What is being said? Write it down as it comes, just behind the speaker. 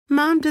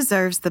Mom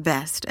deserves the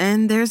best,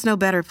 and there's no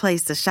better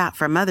place to shop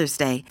for Mother's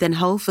Day than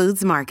Whole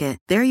Foods Market.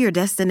 They're your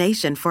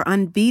destination for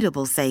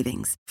unbeatable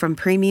savings, from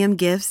premium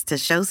gifts to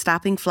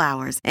show-stopping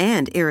flowers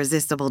and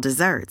irresistible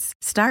desserts.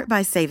 Start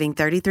by saving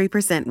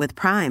 33% with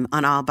Prime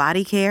on all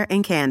body care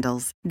and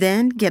candles.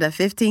 Then get a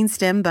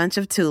 15-stem bunch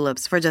of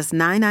tulips for just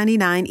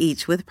 $9.99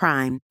 each with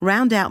Prime.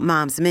 Round out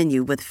Mom's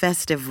menu with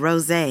festive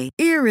rosé,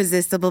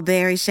 irresistible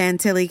berry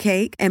chantilly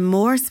cake, and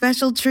more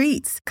special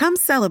treats. Come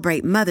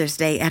celebrate Mother's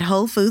Day at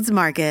Whole Foods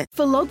Market.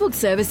 For logbook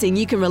servicing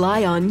you can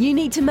rely on, you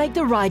need to make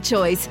the right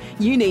choice.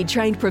 You need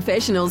trained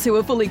professionals who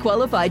are fully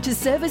qualified to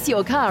service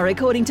your car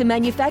according to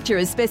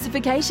manufacturer's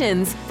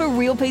specifications. For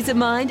real peace of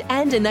mind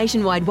and a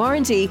nationwide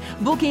warranty,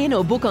 book in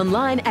or book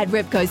online at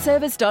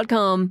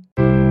repcoservice.com.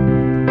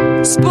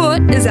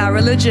 Sport is our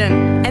religion,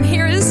 and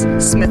here is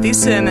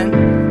Smithy's sermon.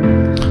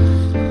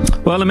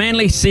 Well, the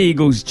Manly Sea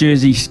Eagles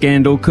jersey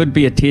scandal could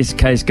be a test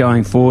case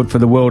going forward for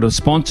the world of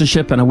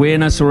sponsorship and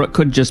awareness, or it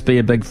could just be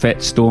a big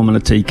fat storm in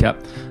a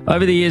teacup.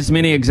 Over the years,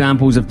 many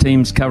examples of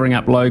teams covering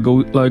up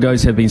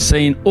logos have been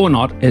seen, or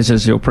not, as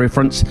is your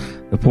preference.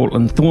 The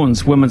Portland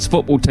Thorns women's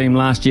football team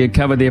last year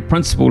covered their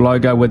principal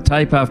logo with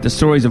tape after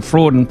stories of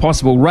fraud and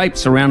possible rape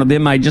surrounded their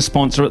major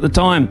sponsor at the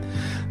time.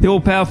 The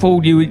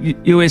all-powerful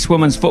US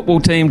women's football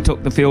team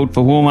took the field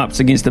for warm-ups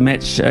against a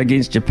match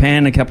against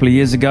Japan a couple of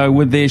years ago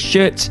with their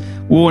shirts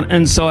worn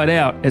inside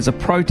out as a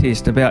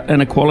protest about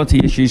inequality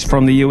issues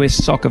from the US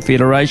Soccer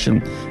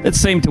Federation. It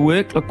seemed to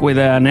work. Look where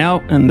they are now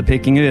in the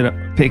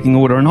pecking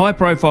order. And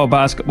high-profile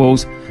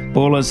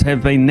ballers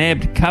have been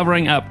nabbed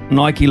covering up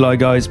Nike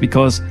logos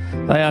because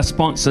they are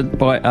sponsored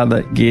by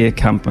other gear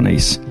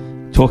companies.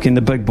 Talking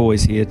the big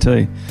boys here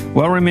too.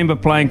 Well, remember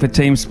playing for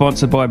teams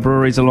sponsored by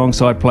breweries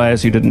alongside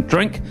players who didn't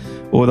drink,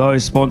 or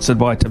those sponsored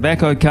by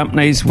tobacco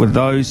companies with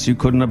those who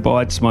couldn't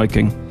abide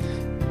smoking.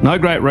 No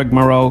great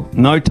rigmarole,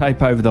 no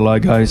tape over the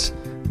logos.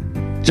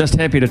 Just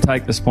happy to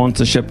take the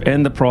sponsorship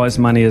and the prize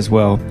money as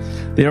well.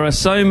 There are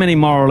so many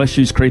moral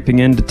issues creeping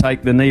in. To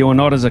take the knee or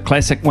not is a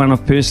classic one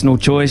of personal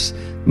choice.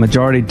 The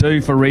majority do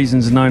for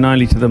reasons known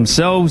only to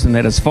themselves, and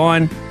that is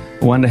fine.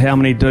 I wonder how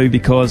many do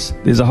because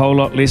there's a whole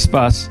lot less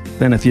fuss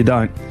than if you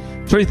don't.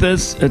 Truth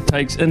is, it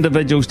takes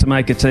individuals to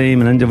make a team,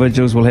 and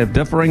individuals will have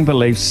differing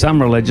beliefs,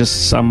 some religious,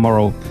 some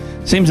moral.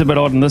 Seems a bit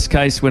odd in this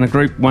case when a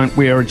group won't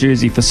wear a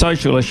jersey for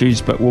social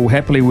issues but will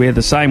happily wear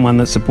the same one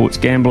that supports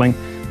gambling.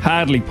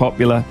 Hardly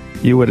popular,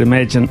 you would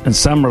imagine, in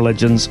some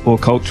religions or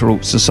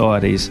cultural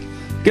societies.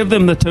 Give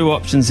them the two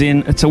options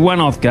then. It's a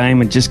one-off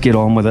game and just get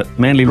on with it.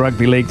 Manly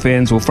Rugby League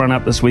fans will front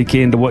up this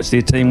weekend to watch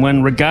their team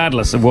win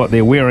regardless of what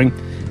they're wearing,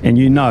 and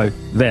you know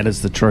that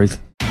is the truth.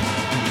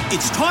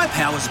 It's Tyre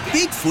Power's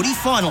Big Footy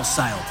Final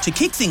Sale. To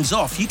kick things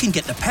off, you can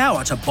get the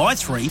power to buy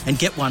 3 and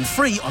get 1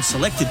 free on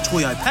selected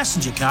Toyo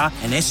passenger car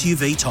and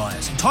SUV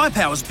tyres. Tyre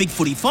Power's Big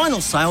Footy Final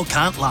Sale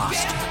can't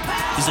last.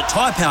 Visit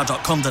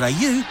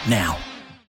tyrepower.com.au now.